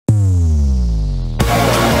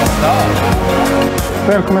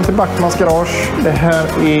Välkommen till Backmans garage. Det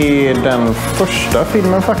här är den första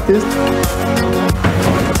filmen faktiskt.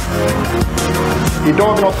 Idag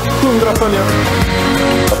har vi nått 100 följare.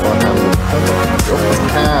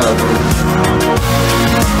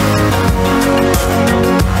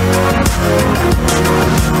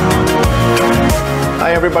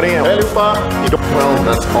 Hi everybody. Hej allihopa. Well,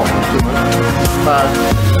 that's awesome.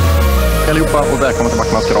 Hej allihopa och välkommen till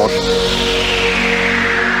Backmans garage.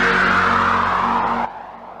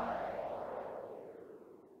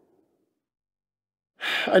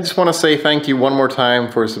 I just want to say thank you one more time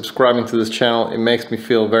for subscribing to this channel. It makes me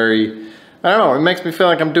feel very, I don't know, it makes me feel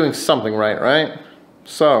like I'm doing something right?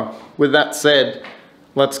 So, with that said,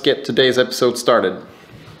 let's get today's episode started.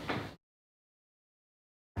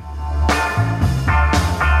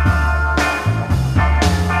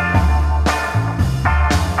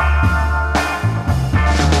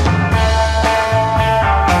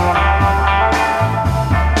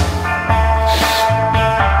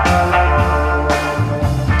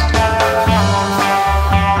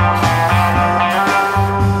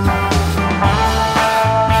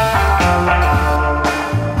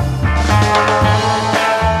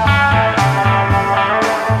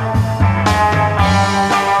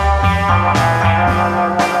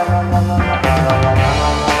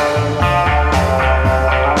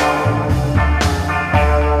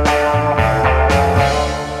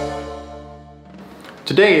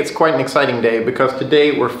 Today it's quite an exciting day because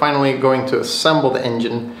today we're finally going to assemble the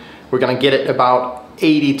engine. We're going to get it about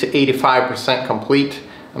 80 to 85% complete.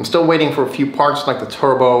 I'm still waiting for a few parts like the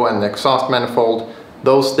turbo and the exhaust manifold.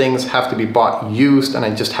 Those things have to be bought used and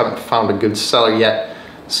I just haven't found a good seller yet.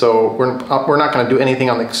 So we're not going to do anything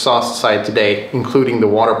on the exhaust side today, including the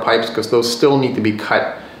water pipes, because those still need to be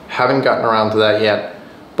cut. Haven't gotten around to that yet.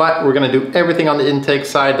 But we're going to do everything on the intake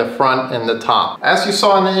side, the front and the top. As you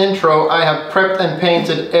saw in the intro, I have prepped and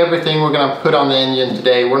painted everything we're going to put on the engine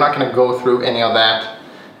today. We're not going to go through any of that.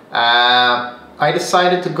 I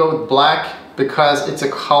decided to go with black because it's a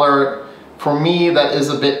color, for me, that is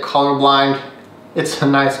a bit colorblind. It's a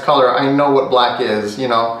nice color. I know what black is, you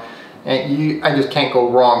know, and I just can't go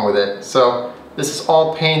wrong with it. So this is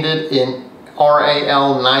all painted in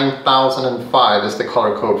RAL 9005 is the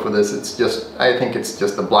color code for this. It's just, I think it's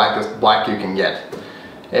just the blackest black you can get.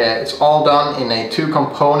 It's all done in a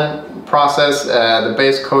 2-component process. The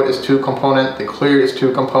base coat is 2-component, the clear is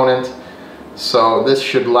 2-component. So this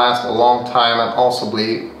should last a long time and also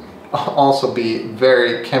be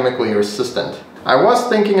very chemically resistant. I was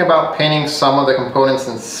thinking about painting some of the components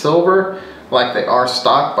in silver like they are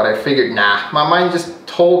stock, but I figured nah, my mind just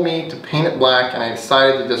told me to paint it black and I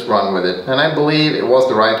decided to just run with it, and I believe it was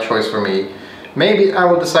the right choice for me. Maybe I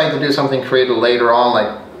will decide to do something creative later on,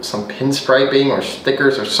 like some pinstriping or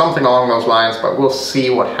stickers or something along those lines, but we'll see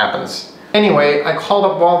what happens. Anyway, I called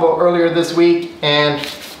up Volvo earlier this week and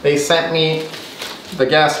they sent me the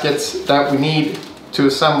gaskets that we need to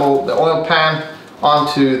assemble the oil pan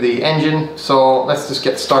onto the engine, so let's just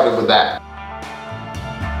get started with that.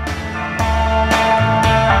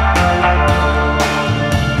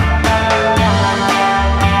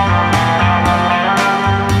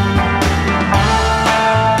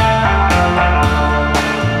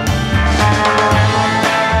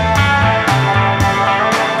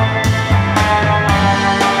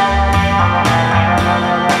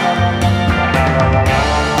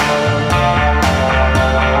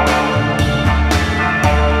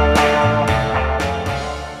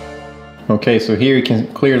 Okay, so here you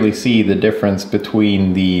can clearly see the difference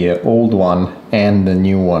between the old one and the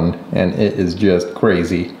new one, and it is just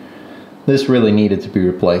crazy. This really needed to be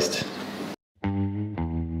replaced.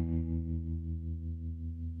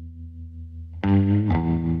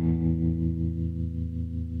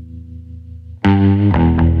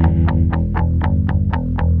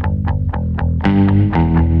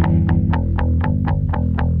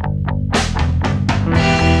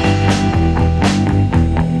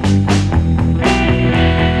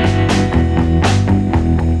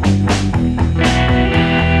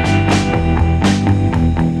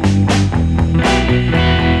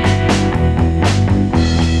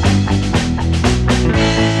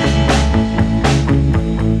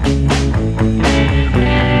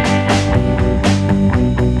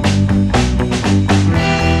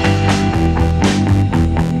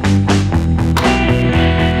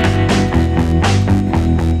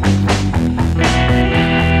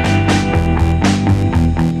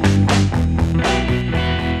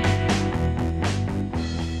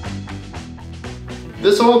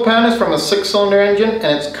 This oil pan is from a 6-cylinder engine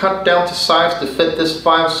and it's cut down to size to fit this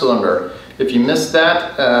 5-cylinder. If you missed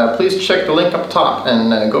that, please check the link up top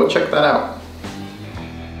and go check that out.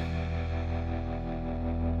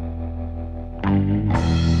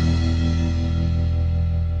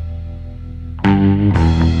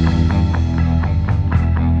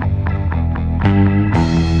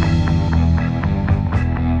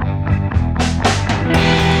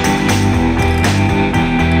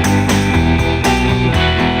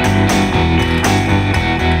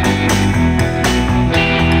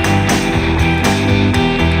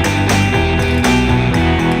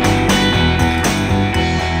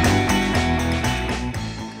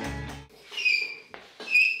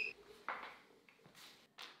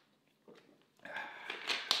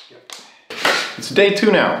 day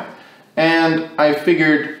 2 now, and I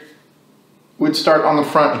figured we'd start on the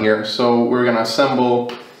front here. So we're gonna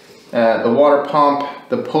assemble the water pump,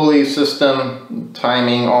 the pulley system,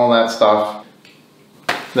 timing, all that stuff.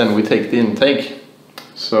 Then we take the intake.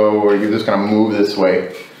 So you're just gonna move this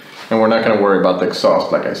way, and we're not gonna worry about the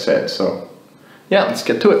exhaust like I said. So yeah, let's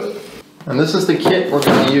get to it. And this is the kit we're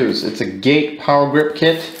gonna use. It's a gate power grip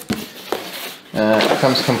kit. It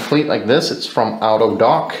comes complete like this. It's from Out of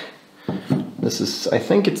Dock. This is, I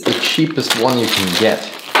think it's the cheapest one you can get.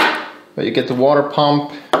 But you get the water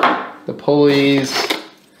pump, the pulleys,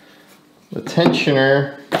 the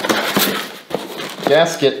tensioner,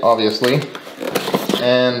 gasket obviously,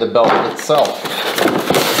 and the belt itself.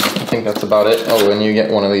 I think that's about it. Oh, and you get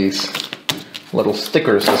one of these little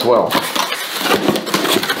stickers as well.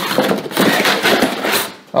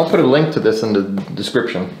 I'll put a link to this in the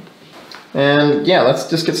description. And yeah, let's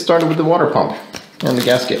just get started with the water pump and the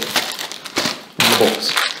gasket and the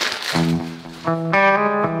bolts.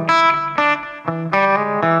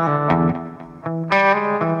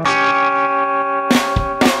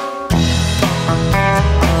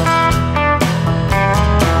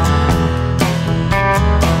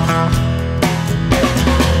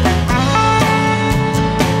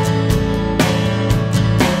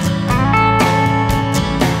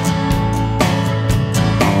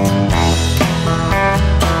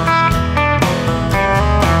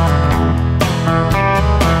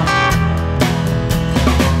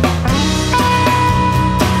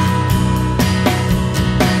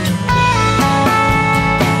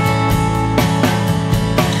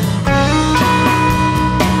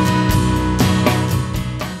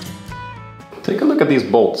 Take a look at these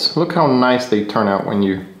bolts. Look how nice they turn out when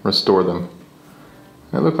you restore them.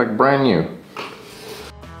 They look like brand new.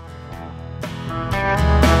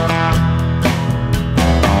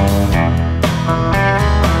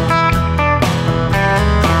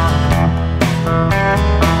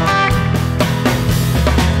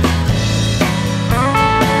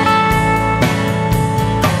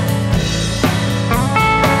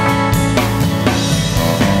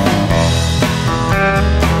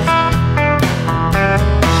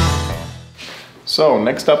 So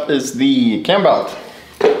next up is the cam belt.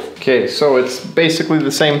 Okay, so it's basically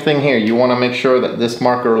the same thing here. You want to make sure that this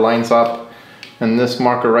marker lines up, and this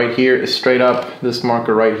marker right here is straight up, this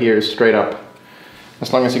marker right here is straight up.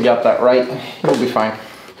 As long as you got that right, you'll be fine.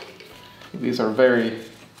 These are very,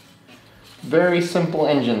 very simple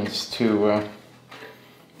engines to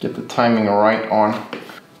get the timing right on.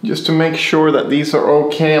 Just to make sure that these are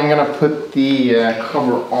okay, I'm gonna put the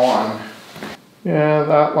cover on. Yeah,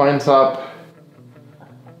 that lines up.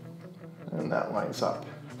 And that lines up.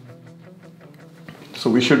 So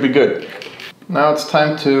we should be good. Now it's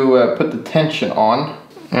time to put the tension on.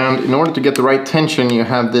 And in order to get the right tension, you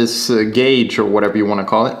have this gauge, or whatever you want to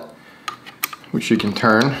call it, which you can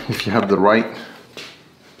turn if you have the right.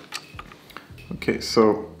 Okay,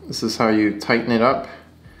 so this is how you tighten it up.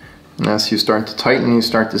 And as you start to tighten, you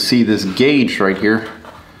start to see this gauge right here.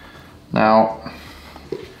 Now,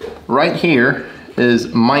 right here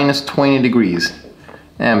is minus 20 degrees.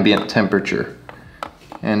 Ambient temperature,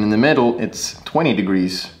 and in the middle it's 20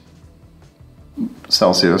 degrees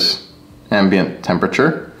Celsius ambient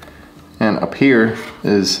temperature, and up here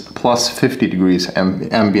is plus 50 degrees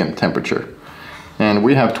ambient temperature, and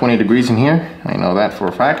we have 20 degrees in here. I know that for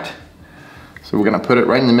a fact. So we're gonna put it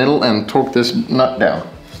right in the middle and torque this nut down,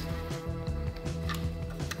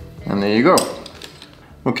 and there you go.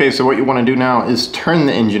 Okay, so what you want to do now is turn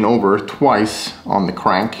the engine over twice on the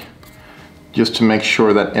crank, just to make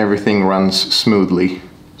sure that everything runs smoothly.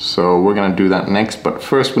 So we're gonna do that next, but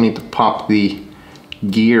first we need to pop the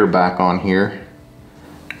gear back on here.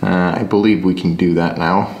 I believe we can do that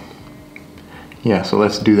now. Yeah, so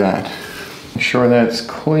let's do that. Make sure that it's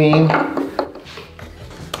clean.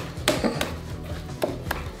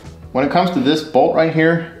 When it comes to this bolt right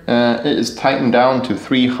here, it is tightened down to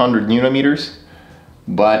 300 Newton-meters,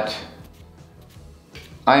 but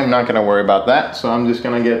I'm not gonna worry about that, so I'm just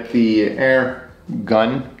gonna get the air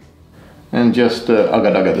gun and just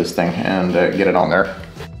ugga-dugga this thing and get it on there.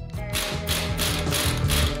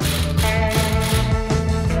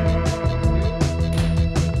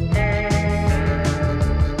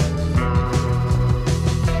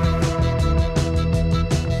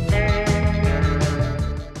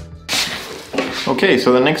 Okay,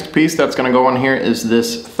 so the next piece that's gonna go on here is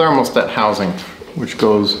this thermostat housing, which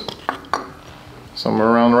goes somewhere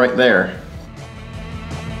around right there.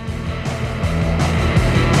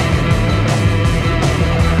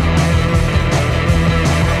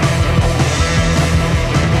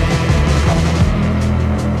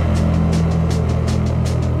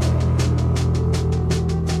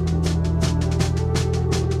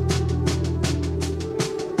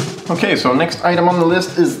 Okay, so next item on the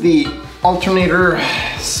list is the alternator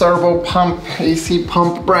servo pump AC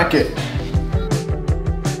pump bracket.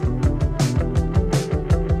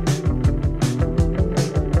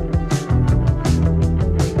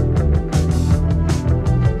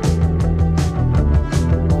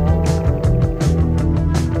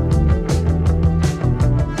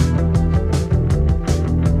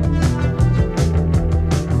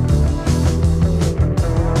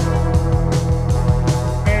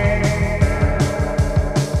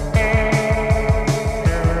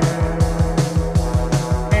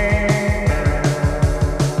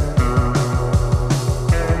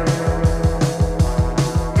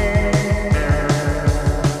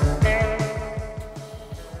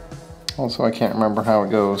 Also, I can't remember how it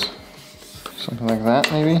goes. Something like that,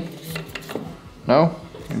 maybe? No?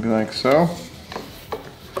 Maybe like so?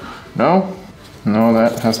 No? No,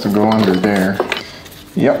 that has to go under there.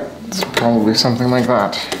 Yep, it's probably something like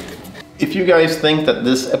that. If you guys think that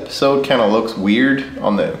this episode kind of looks weird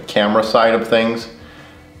on the camera side of things,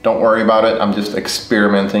 don't worry about it. I'm just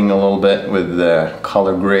experimenting a little bit with the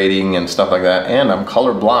color grading and stuff like that, and I'm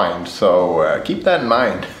color blind, so keep that in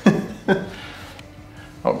mind.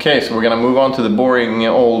 Okay, so we're gonna move on to the boring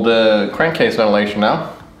old crankcase ventilation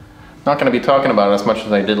now. Not gonna be talking about it as much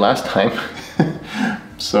as I did last time.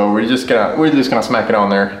 So we're just gonna smack it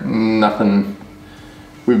on there. Nothing,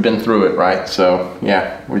 we've been through it, right? So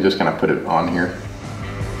yeah, we're just gonna put it on here.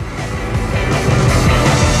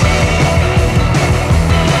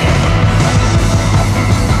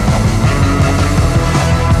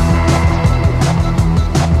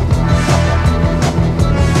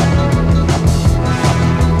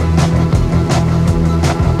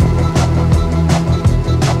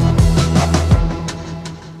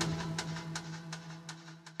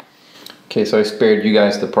 Okay, so I spared you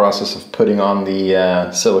guys the process of putting on the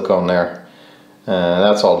silicone there.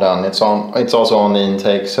 That's all done. It's also on the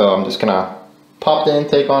intake, so I'm just gonna pop the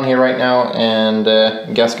intake on here right now, and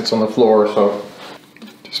gasket's on the floor, so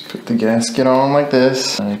just put the gasket on like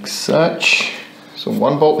this, like such. So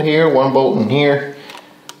one bolt here, one bolt in here.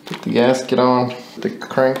 Put the gasket on, put the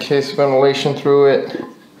crankcase ventilation through it,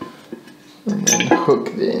 and then hook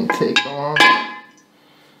the intake on.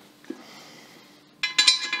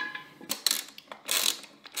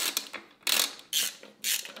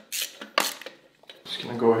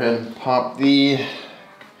 Go ahead and pop the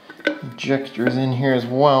injectors in here as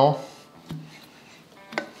well.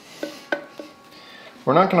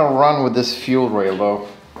 We're not going to run with this fuel rail though,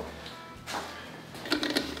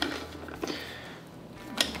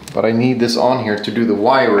 but I need this on here to do the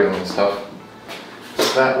wiring and stuff.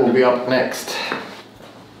 That will be up next.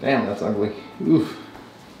 Damn, that's ugly. Oof.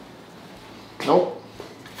 Nope.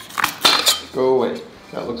 Go away.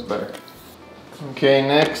 That looks better. Okay,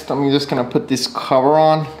 next I'm just gonna put this cover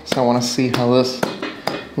on because I want to see how this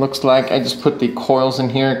looks like. I just put the coils in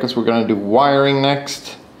here because we're gonna do wiring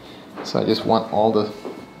next. So I just want all the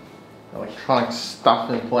electronic stuff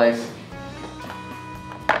in place.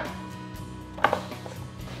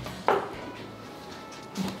 Put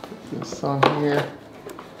this on here.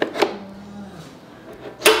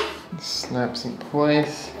 It snaps in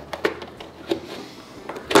place.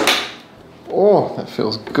 Oh, that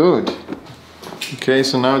feels good. Okay,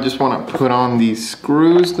 so now I just want to put on these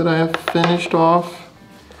screws that I have finished off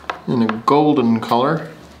in a golden color.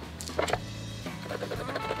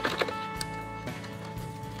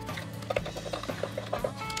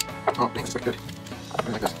 Oh, thanks, that's good.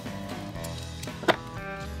 Like this.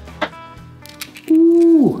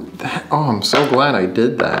 Ooh, oh, I'm so glad I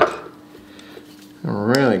did that. I'm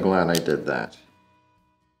really glad I did that.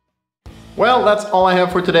 Well, that's all I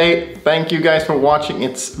have for today. Thank you guys for watching.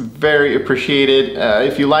 It's very appreciated.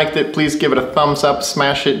 If you liked it, please give it a thumbs up,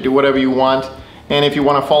 smash it, do whatever you want. And if you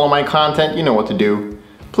want to follow my content, you know what to do.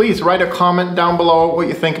 Please write a comment down below what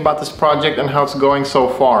you think about this project and how it's going so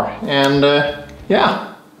far. And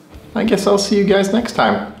yeah, I guess I'll see you guys next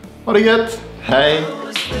time. What do you get? Hey.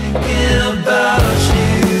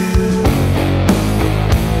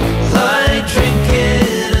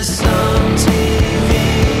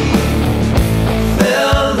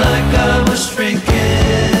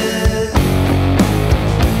 Drinking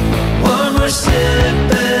one more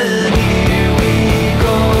sip.